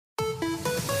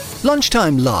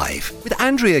Lunchtime Live with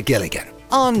Andrea Gilligan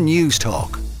on News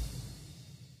Talk.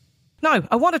 Now,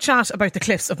 I want to chat about the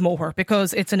Cliffs of Moher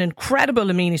because it's an incredible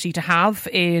amenity to have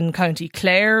in County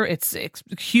Clare. It's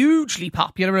hugely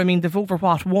popular. I mean, they've over,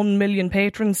 1 million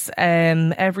patrons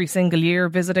every single year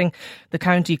visiting the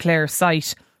County Clare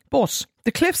site. But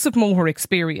the Cliffs of Moher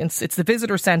Experience, it's the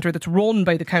visitor centre that's run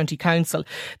by the County Council.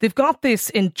 They've got this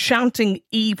enchanting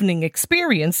evening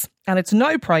experience and it's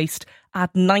now priced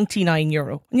at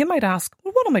 €99. And you might ask,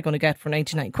 well, what am I going to get for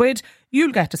 99 quid?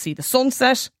 You'll get to see the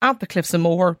sunset at the Cliffs of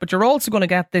Moher, but you're also going to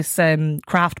get this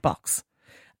craft box.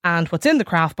 And what's in the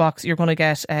craft box, you're going to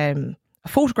get a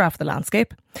photograph of the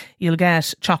landscape. You'll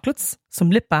get chocolates, some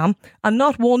lip balm, and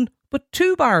not one, but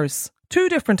 2 bars, 2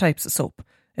 different types of soap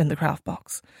in the craft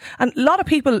box. And a lot of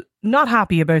people not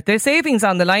happy about this. Éimhín's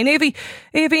on the line.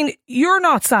 Éimhín, you're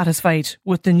not satisfied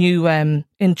with the new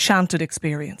enchanted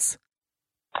experience?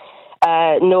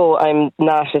 No, I'm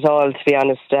not at all, to be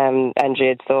honest,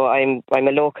 Andrea. So I'm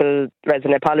a local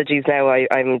resident. Apologies now,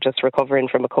 I'm just recovering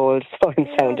from a cold, so I'm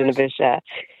sounding a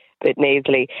bit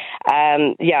nasally.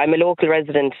 I'm a local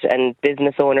resident and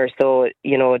business owner, so,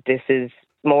 this is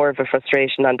more of a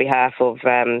frustration on behalf of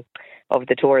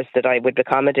the tourists that I would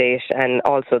accommodate and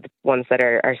also the ones that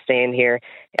are staying here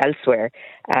elsewhere,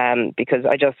 because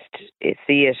I just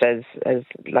see it as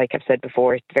like I've said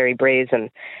before, it's very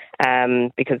brazen,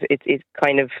 because it's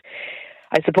kind of,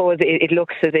 I suppose it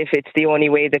looks as if it's the only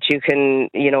way that you can,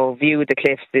 view the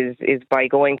cliffs is by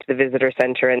going to the visitor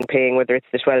centre and paying, whether it's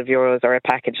the €12 or a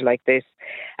package like this.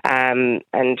 And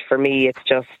for me, it's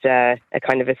just a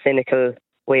kind of a cynical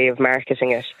way of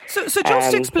marketing it. So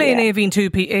just explain Éimhín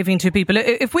to people.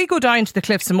 If we go down to the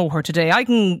Cliffs of Moher today, I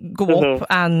can go up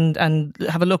and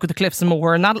have a look at the Cliffs of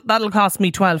Moher, and that'll cost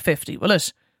me $12.50, will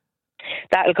it?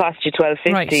 That'll cost you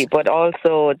 $12.50, right. But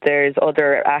also there's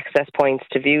other access points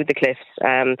to view the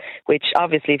cliffs, which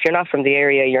obviously if you're not from the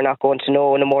area, you're not going to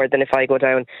know no more than if I go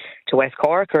down to West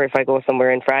Cork or if I go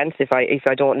somewhere in France. If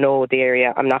I don't know the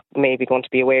area, I'm not maybe going to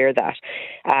be aware of that.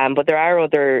 But there are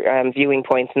other viewing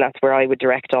points, and that's where I would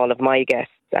direct all of my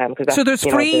guests. So there's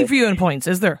free viewing points,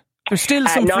 is there? There's still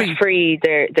some not free.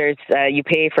 There's you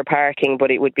pay for parking, but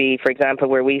it would be, for example,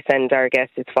 where we send our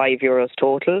guests, it's €5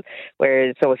 total.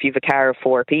 Whereas, so if you've a car of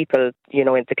 4 people, in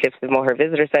the Cliffs of Moher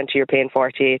Visitor Centre, you're paying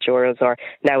 €48. Or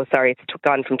now, sorry, it's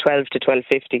gone from 12 to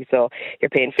 $12.50, so you're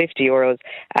paying €50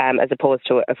 as opposed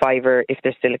to a fiver if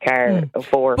there's still a car of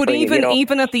 4. But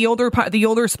even at the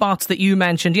other spots that you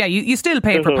mentioned, you still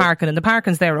pay for parking, and the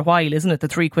parking's there a while, isn't it? The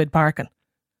 £3 parking.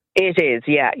 It is,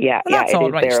 yeah. Well, that's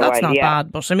all right. That's not bad,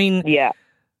 but I mean, yeah.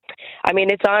 I mean,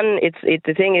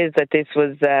 the thing is that this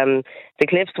was, the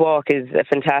Cliffs Walk is a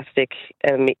fantastic,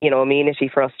 amenity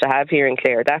for us to have here in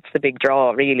Clare. That's the big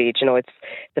draw, really. It's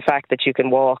the fact that you can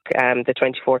walk the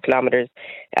 24 kilometres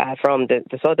from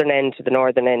the southern end to the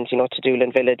northern end, to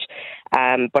Doolin Village.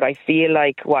 But I feel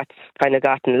like what's kind of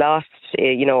gotten lost,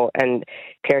 and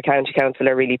Clare County Council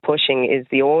are really pushing, is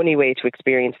the only way to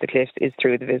experience the cliffs is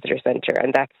through the visitor centre,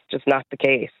 and that's just not the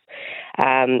case.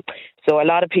 So a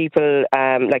lot of people,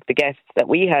 like the guests that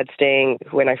we had staying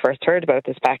when I first heard about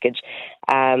this package,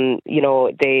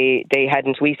 they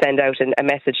hadn't. We send out a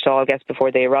message to all guests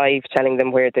before they arrive, telling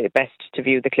them where the best to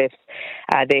view the cliffs.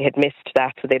 They had missed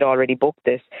that, so they'd already booked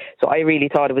this. So I really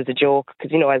thought it was a joke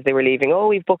because, as they were leaving,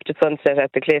 we've booked a sunset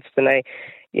at the cliffs, and I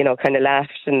kind of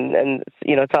laughed and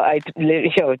thought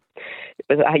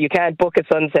you can't book a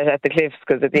sunset at the cliffs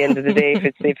because at the end of the day,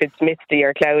 if it's misty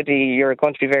or cloudy, you're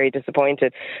going to be very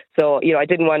disappointed. So, I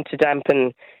didn't want to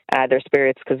dampen their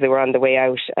spirits because they were on the way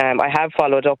out. I have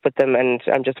followed up with them and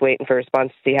I'm just waiting for a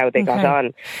response to see how they got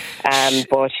on.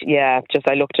 But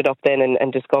I looked it up then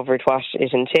and discovered what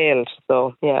it entailed.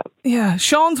 So, yeah. Yeah,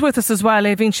 Seán's with us as well,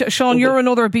 Éimhín. Seán, you're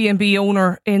another B&B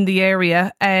owner in the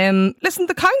area. Listen,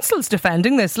 the council's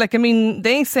defending this.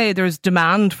 They say there's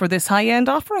demand for this high-end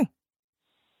offering.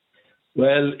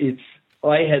 Well,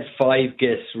 I had 5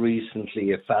 guests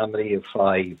recently, a family of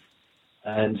 5.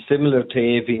 And similar to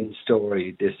Éimhín's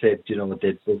story, they said,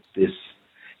 they'd booked this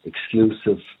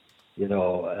exclusive,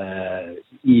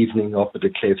 evening up at the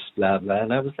cliffs, blah, blah.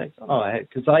 And I was like,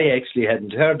 because I actually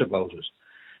hadn't heard about it.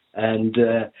 And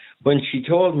when she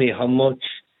told me how much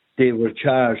they were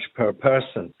charged per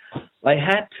person, I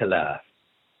had to laugh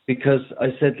because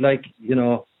I said,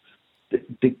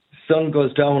 the sun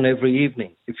goes down every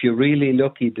evening. If you're really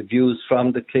lucky, the views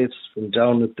from the cliffs, from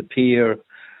down at the pier,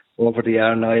 over the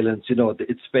Aran Islands,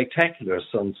 it's spectacular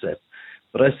sunset.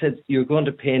 But I said, you're going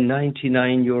to pay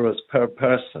 €99 per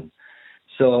person.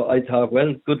 So I thought,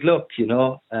 well, good luck,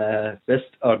 the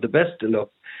best of luck.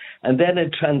 And then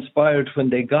it transpired when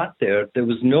they got there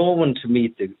was no one to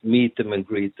meet them and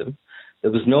greet them.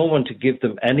 There was no one to give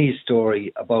them any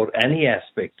story about any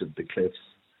aspect of the cliffs,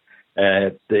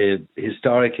 the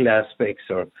historical aspects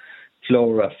or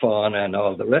flora, fauna, and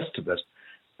all the rest of it.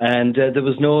 And there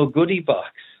was no goodie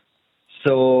box.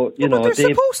 So, but there's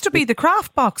supposed to be the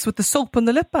craft box with the soap and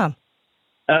the lip balm.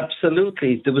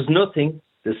 Absolutely. There was nothing.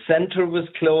 The centre was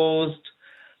closed.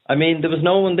 I mean, there was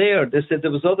no one there. They said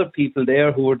there was other people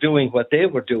there who were doing what they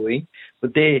were doing,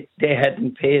 but they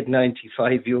hadn't paid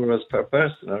 €95 per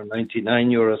person or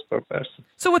 €99 per person.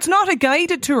 So it's not a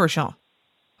guided tour, Seán?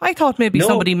 I thought maybe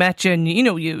somebody met you and,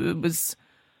 it was...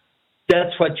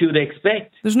 That's what you'd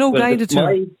expect. There's no guided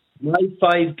tour. My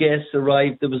 5 guests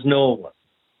arrived, there was no one.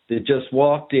 They just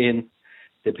walked in.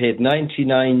 They paid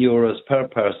 €99 per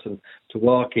person to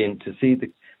walk in to see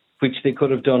which they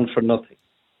could have done for nothing.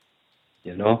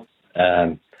 When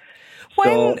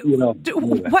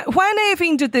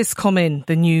Éimhín did this come in,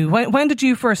 the new? When did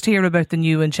you first hear about the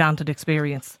new Enchanted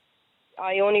experience?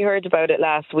 I only heard about it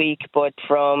last week, but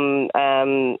from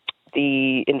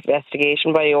the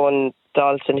investigation by Owen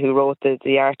Dalton, who wrote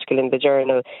the article in the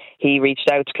journal, he reached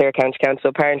out to Clare County Council.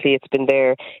 Apparently it's been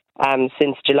there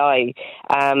since July.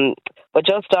 But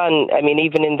just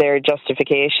even in their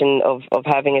justification of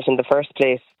having it in the first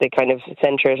place, they kind of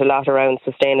centre it a lot around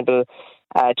sustainable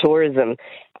tourism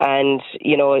and,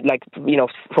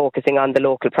 focusing on the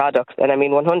local products. And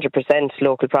 100%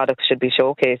 local products should be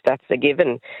showcased. That's a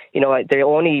given. The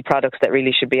only products that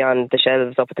really should be on the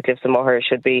shelves up at the Cliffs of Moher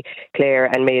should be Clare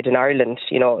and made in Ireland,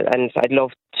 and I'd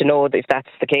love to know if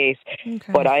that's the case.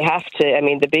 Okay. But I have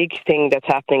to, the big thing that's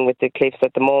happening with the Cliffs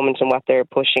at the moment and what they're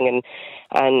pushing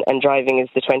and driving is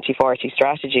the 2040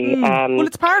 strategy. Well,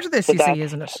 it's part of this,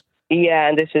 isn't it? Yeah,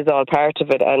 and this is all part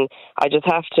of it, and I just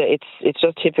have to. It's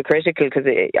just hypocritical because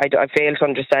I fail to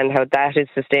understand how that is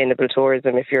sustainable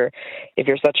tourism if you're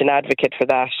such an advocate for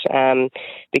that.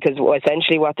 Because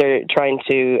essentially what they're trying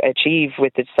to achieve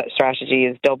with this strategy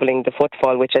is doubling the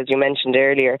footfall, which, as you mentioned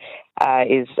earlier,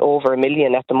 is over 1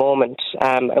 million at the moment,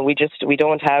 and we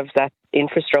don't have that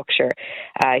infrastructure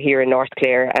here in North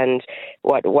Clare. And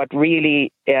what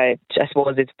really I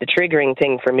suppose it's the triggering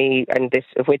thing for me and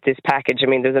with this package.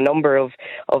 There's a number of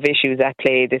issues at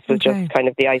play. This was just kind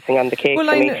of the icing on the cake for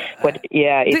me. But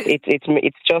yeah,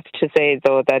 it's just to say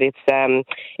though that it's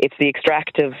the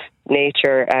extractive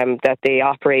nature that they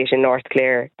operate in North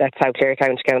Clare. That's how Clare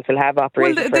County Council have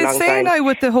operated for a long time. Well, they say now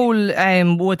with the whole,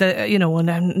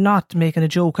 and I'm not making a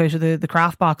joke out of the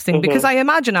craft box thing, because I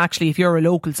imagine actually if you're a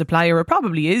local supplier, it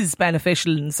probably is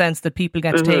beneficial in the sense that people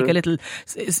get to take a little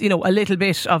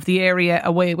bit of the area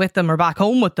away with them or back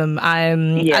home with them.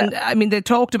 And they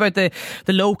talked about the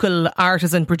local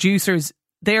artisan producers.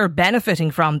 They're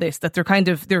benefiting from this, that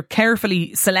they're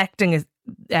carefully selecting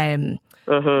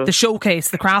the showcase,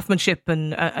 the craftsmanship,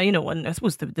 and and I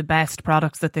suppose the best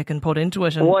products that they can put into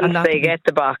it. And, once they get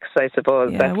the box, I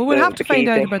suppose. Yeah, we'll have to find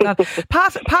out about that.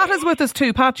 Pat is with us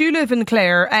too. Pat, you live in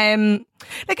Clare.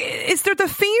 Is there the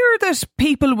fear that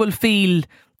people will feel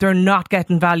they're not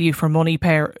getting value for money,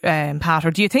 Pat,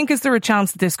 or do you think is there a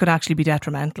chance that this could actually be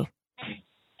detrimental?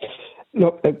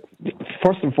 Look,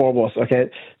 first and foremost,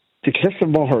 the Cliffs of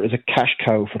Moher is a cash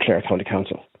cow for Clare County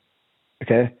Council.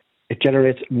 Okay. It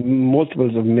generates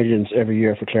multiples of millions every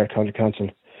year for Clare County Council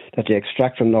that they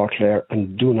extract from North Clare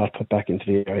and do not put back into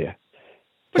the area.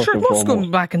 But sure, it must go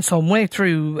back in some way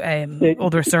through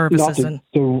other services.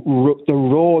 The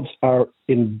roads are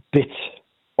in bits,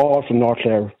 all from North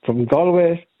Clare. From the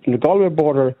Galway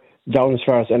border down as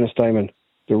far as Ennistimon,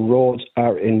 the roads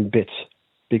are in bits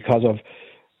because of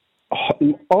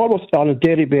almost on a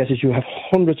daily basis you have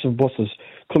hundreds of buses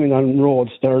coming on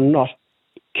roads that are not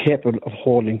capable of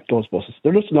holding those buses.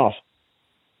 They're just not.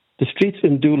 The streets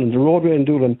in Doolin, the roadway in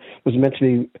Doolin was meant to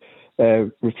be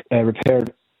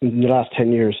repaired in the last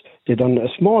 10 years. They've done a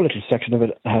small little section of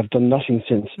it and have done nothing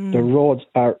since. The roads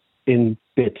are in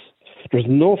bits. There's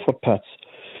no footpaths.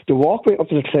 The walkway up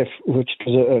to the cliff, which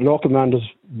is a local man does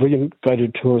brilliant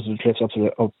guided tours of the cliffs up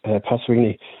to Pat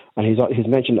Sweeney, and he's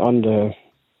mentioned on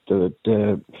the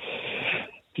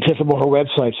Cliffs of Moher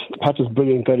website. Pat does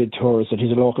brilliant guided tours, and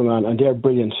he's a local man, and they're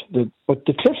brilliant. But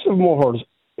the Cliffs of Moher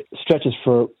stretches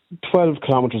for 12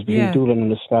 kilometres between Doolin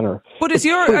and the Spanner. But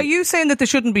are you saying that they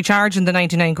shouldn't be charging the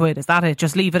 99 quid? Is that it?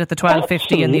 Just leave it at the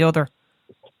 12.50 and the other?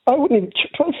 I wouldn't even.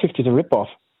 12.50 is a rip-off.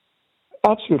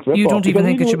 Absolute rip-off. You don't even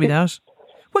think it should be that?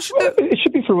 It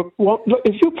should be for look,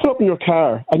 if you pull up in your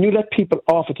car and you let people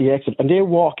off at the exit and they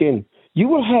walk in, you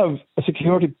will have a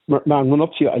security man run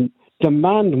up to you and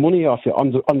demand money off you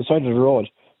on the side of the road,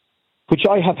 which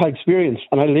I have had experience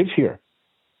and I live here.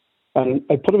 And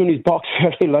I put them in these boxes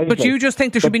fairly lively. But you just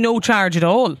think there should be no charge at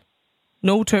all?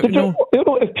 No.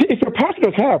 If you're parking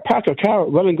your car, park your car,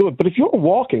 well and good. But if you're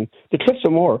walking the Cliffs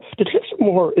of Moher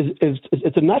is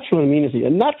it's a natural amenity.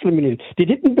 They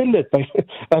didn't build it by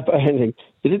anything.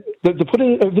 They put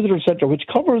in a visitor centre which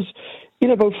covers in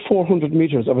about 400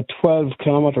 metres of a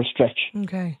 12-kilometre stretch.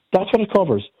 Okay. That's what it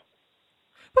covers.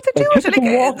 But they do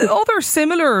it, other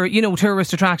similar,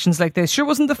 tourist attractions like this. Sure,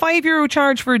 wasn't the €5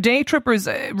 charge for day trippers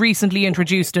recently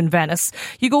introduced in Venice?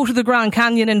 You go to the Grand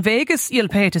Canyon in Vegas, you'll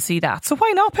pay to see that. So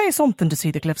why not pay something to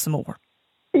see the Cliffs of Moher?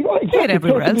 Exactly. Pay it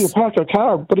everywhere else. You park your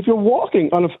car, but if you're walking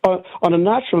on a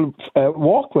natural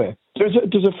walkway, there's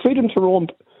a freedom to roam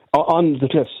on the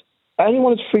cliffs.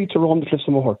 Anyone is free to roam the Cliffs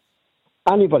of Moher.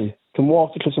 Anybody can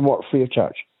walk the Cliffs of Moher free of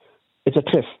charge. It's a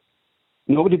cliff.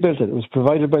 Nobody built it. It was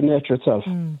provided by nature itself.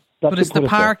 But it's the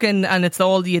parking and it's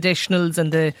all the additionals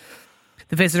and the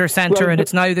visitor centre, and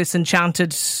it's now this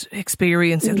enchanted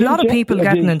experience. A lot of people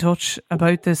getting in touch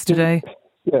about this today.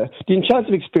 Yeah, the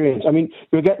enchanted experience. I mean,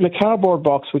 you're getting a cardboard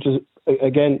box, which is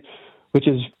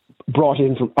brought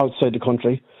in from outside the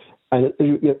country, and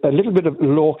a little bit of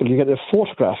local. You get a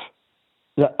photograph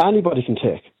that anybody can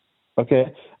take,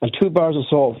 okay, and 2 bars of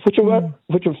soap, which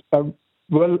are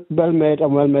well made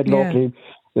locally.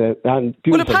 And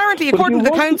well, apparently, according to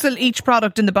the council, each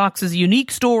product in the box is a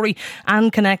unique story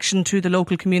and connection to the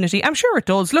local community. I'm sure it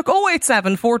does. Look,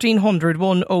 087 1400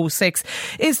 106.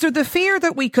 Is there the fear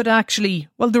that we could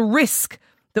the risk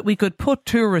that we could put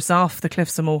tourists off the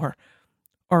Cliffs of Moher?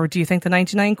 Or do you think the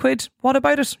 99 quid? What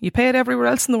about it? You pay it everywhere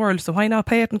else in the world, so why not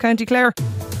pay it in County Clare?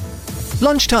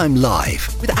 Lunchtime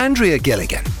Live with Andrea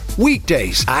Gilligan.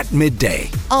 Weekdays at midday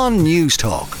on News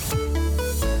Talk.